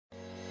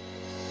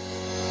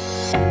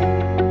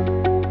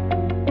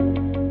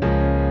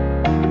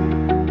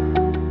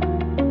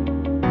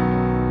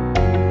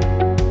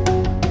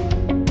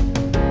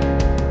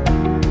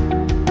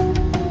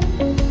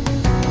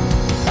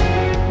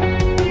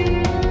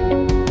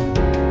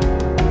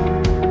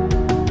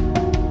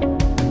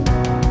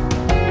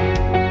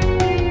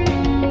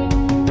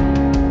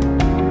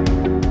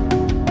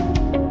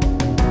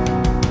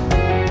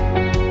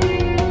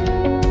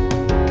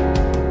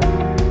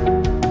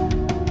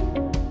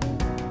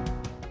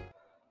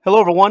Hello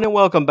everyone and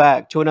welcome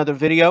back to another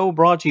video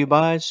brought to you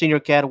by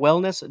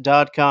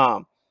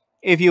SeniorCatWellness.com.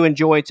 If you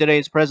enjoyed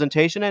today's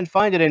presentation and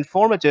find it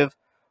informative,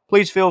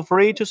 please feel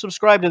free to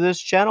subscribe to this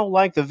channel,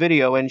 like the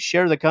video, and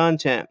share the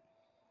content.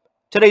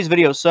 Today's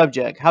video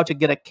subject: how to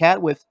get a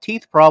cat with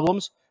teeth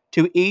problems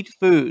to eat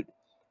food.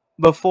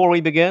 Before we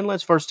begin,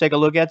 let's first take a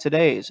look at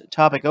today's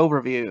topic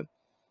overview.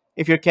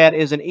 If your cat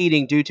isn't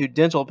eating due to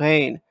dental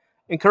pain,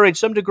 encourage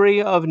some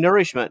degree of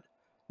nourishment.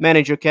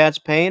 Manage your cat's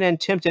pain and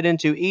tempt it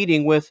into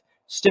eating with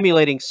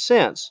stimulating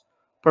scents.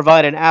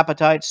 Provide an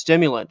appetite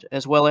stimulant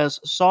as well as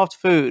soft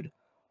food.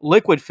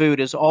 Liquid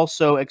food is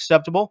also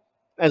acceptable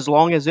as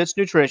long as it's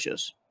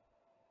nutritious.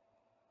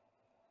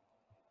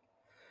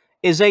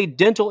 Is a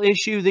dental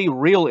issue the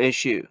real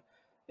issue?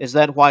 Is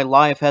that why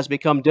life has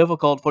become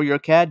difficult for your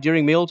cat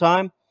during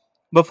mealtime?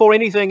 Before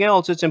anything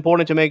else, it's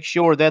important to make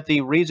sure that the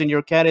reason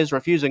your cat is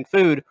refusing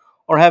food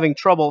or having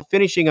trouble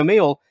finishing a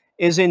meal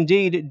is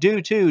indeed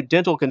due to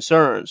dental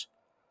concerns.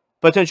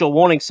 Potential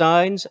warning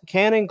signs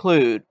can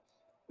include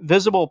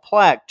visible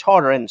plaque,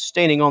 tartar, and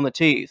staining on the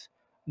teeth,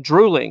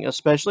 drooling,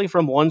 especially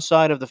from one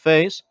side of the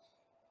face,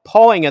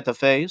 pawing at the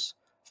face,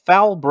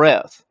 foul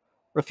breath,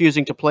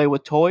 refusing to play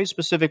with toys,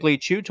 specifically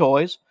chew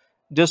toys,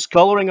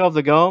 discoloring of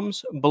the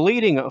gums,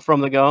 bleeding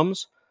from the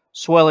gums,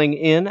 swelling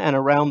in and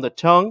around the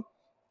tongue,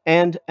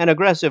 and an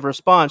aggressive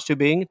response to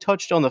being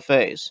touched on the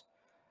face.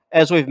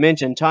 As we've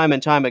mentioned time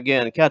and time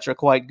again, cats are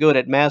quite good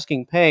at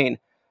masking pain.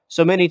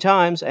 So many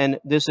times,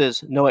 and this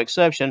is no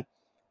exception,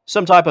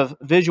 some type of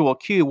visual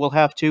cue will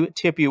have to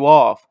tip you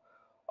off.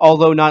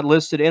 Although not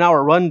listed in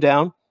our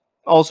rundown,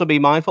 also be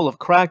mindful of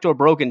cracked or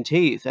broken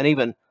teeth and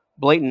even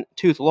blatant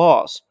tooth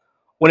loss.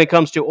 When it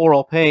comes to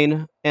oral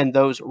pain and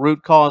those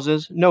root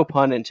causes, no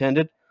pun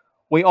intended,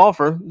 we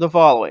offer the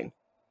following: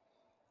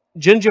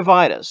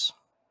 gingivitis,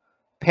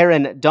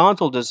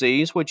 periodontal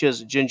disease, which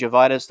is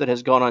gingivitis that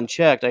has gone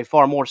unchecked, a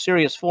far more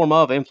serious form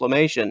of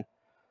inflammation;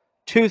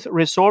 tooth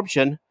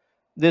resorption.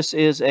 This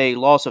is a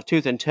loss of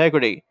tooth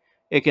integrity.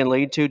 It can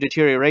lead to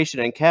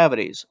deterioration in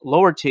cavities.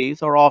 Lower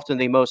teeth are often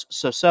the most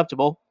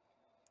susceptible.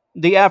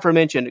 The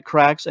aforementioned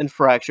cracks and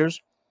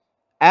fractures.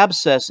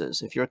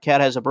 Abscesses. If your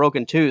cat has a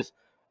broken tooth,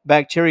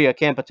 bacteria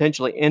can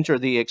potentially enter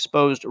the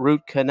exposed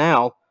root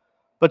canal,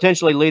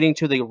 potentially leading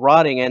to the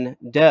rotting and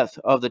death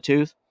of the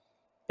tooth.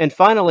 And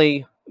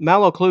finally,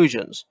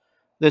 malocclusions.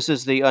 This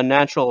is the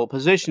unnatural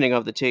positioning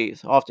of the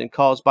teeth, often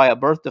caused by a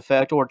birth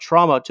defect or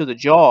trauma to the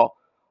jaw.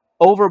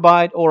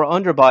 Overbite or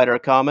underbite are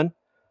common.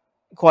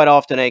 Quite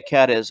often a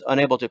cat is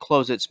unable to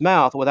close its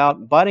mouth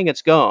without biting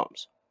its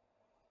gums.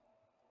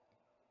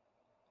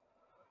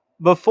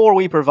 Before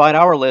we provide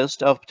our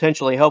list of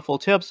potentially helpful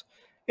tips,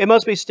 it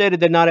must be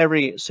stated that not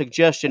every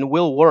suggestion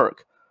will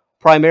work,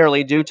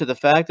 primarily due to the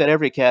fact that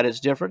every cat is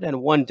different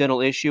and one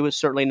dental issue is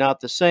certainly not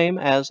the same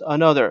as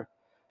another.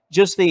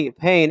 Just the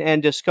pain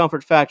and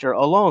discomfort factor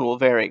alone will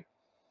vary.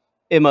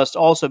 It must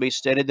also be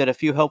stated that a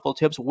few helpful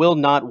tips will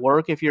not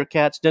work if your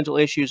cat's dental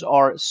issues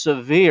are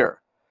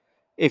severe.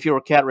 If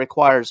your cat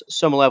requires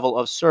some level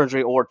of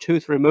surgery or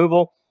tooth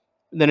removal,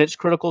 then it's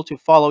critical to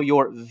follow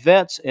your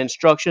vet's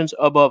instructions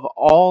above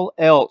all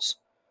else.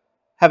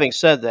 Having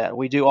said that,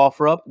 we do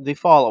offer up the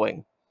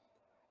following.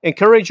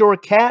 Encourage your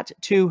cat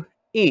to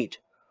eat.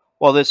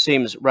 While this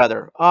seems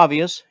rather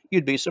obvious,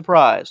 you'd be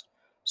surprised.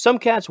 Some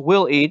cats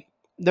will eat,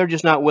 they're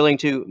just not willing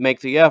to make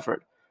the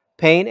effort.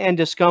 Pain and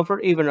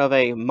discomfort, even of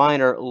a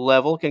minor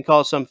level, can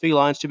cause some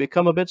felines to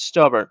become a bit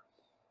stubborn.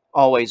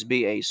 Always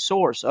be a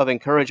source of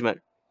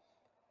encouragement.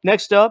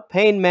 Next up,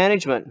 pain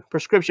management.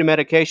 Prescription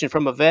medication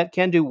from a vet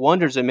can do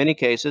wonders in many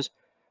cases.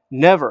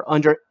 Never,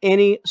 under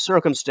any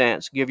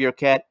circumstance, give your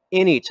cat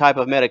any type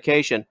of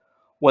medication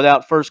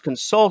without first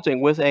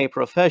consulting with a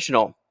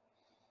professional.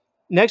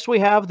 Next, we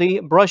have the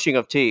brushing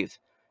of teeth.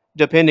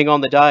 Depending on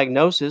the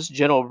diagnosis,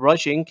 gentle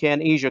brushing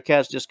can ease your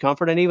cat's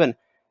discomfort and even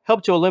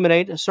help to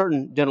eliminate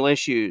certain dental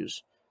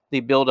issues.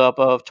 The buildup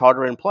of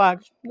tartar and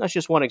plaque, that's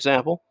just one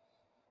example.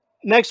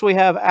 Next, we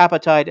have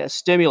appetite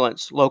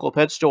stimulants. Local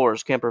pet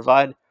stores can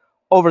provide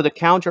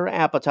over-the-counter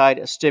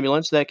appetite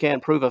stimulants that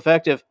can prove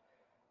effective.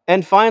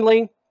 And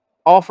finally,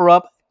 offer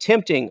up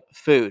tempting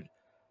food.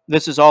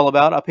 This is all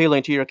about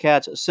appealing to your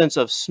cat's sense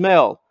of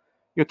smell.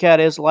 Your cat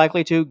is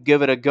likely to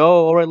give it a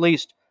go, or at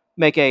least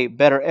make a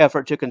better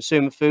effort to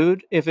consume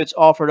food if it's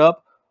offered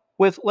up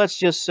with, let's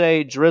just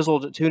say,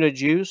 drizzled tuna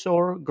juice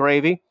or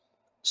gravy.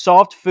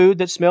 Soft food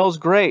that smells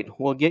great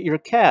will get your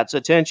cat's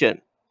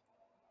attention.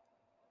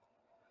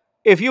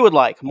 If you would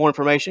like more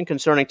information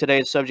concerning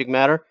today's subject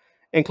matter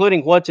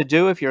including what to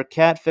do if your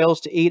cat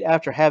fails to eat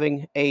after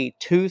having a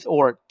tooth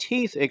or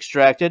teeth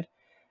extracted,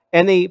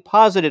 and the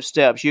positive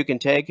steps you can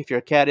take if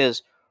your cat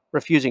is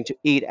refusing to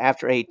eat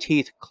after a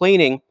teeth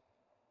cleaning.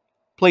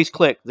 Please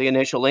click the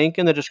initial link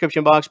in the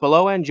description box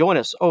below and join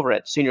us over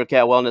at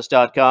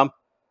SeniorCatWellness.com.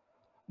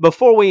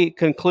 Before we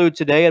conclude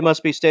today, it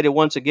must be stated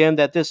once again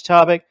that this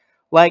topic,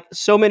 like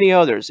so many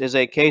others, is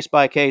a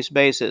case-by-case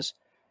basis.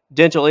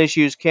 Dental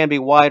issues can be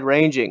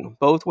wide-ranging,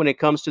 both when it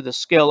comes to the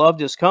scale of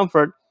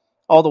discomfort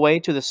all the way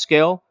to the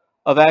scale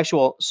of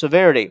actual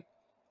severity.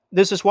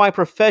 This is why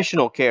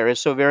professional care is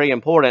so very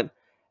important,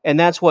 and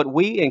that's what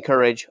we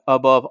encourage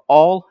above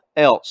all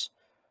else.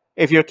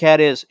 If your cat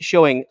is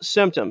showing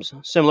symptoms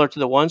similar to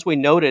the ones we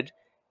noted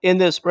in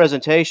this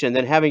presentation,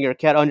 then having your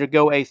cat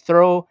undergo a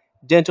thorough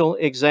dental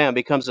exam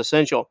becomes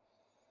essential.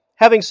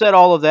 Having said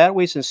all of that,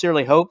 we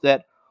sincerely hope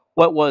that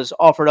what was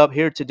offered up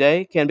here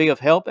today can be of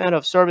help and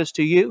of service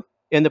to you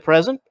in the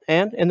present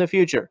and in the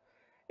future.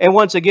 And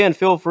once again,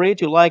 feel free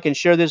to like and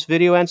share this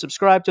video and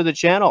subscribe to the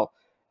channel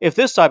if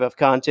this type of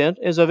content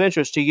is of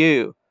interest to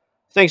you.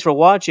 Thanks for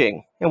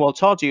watching, and we'll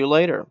talk to you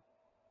later.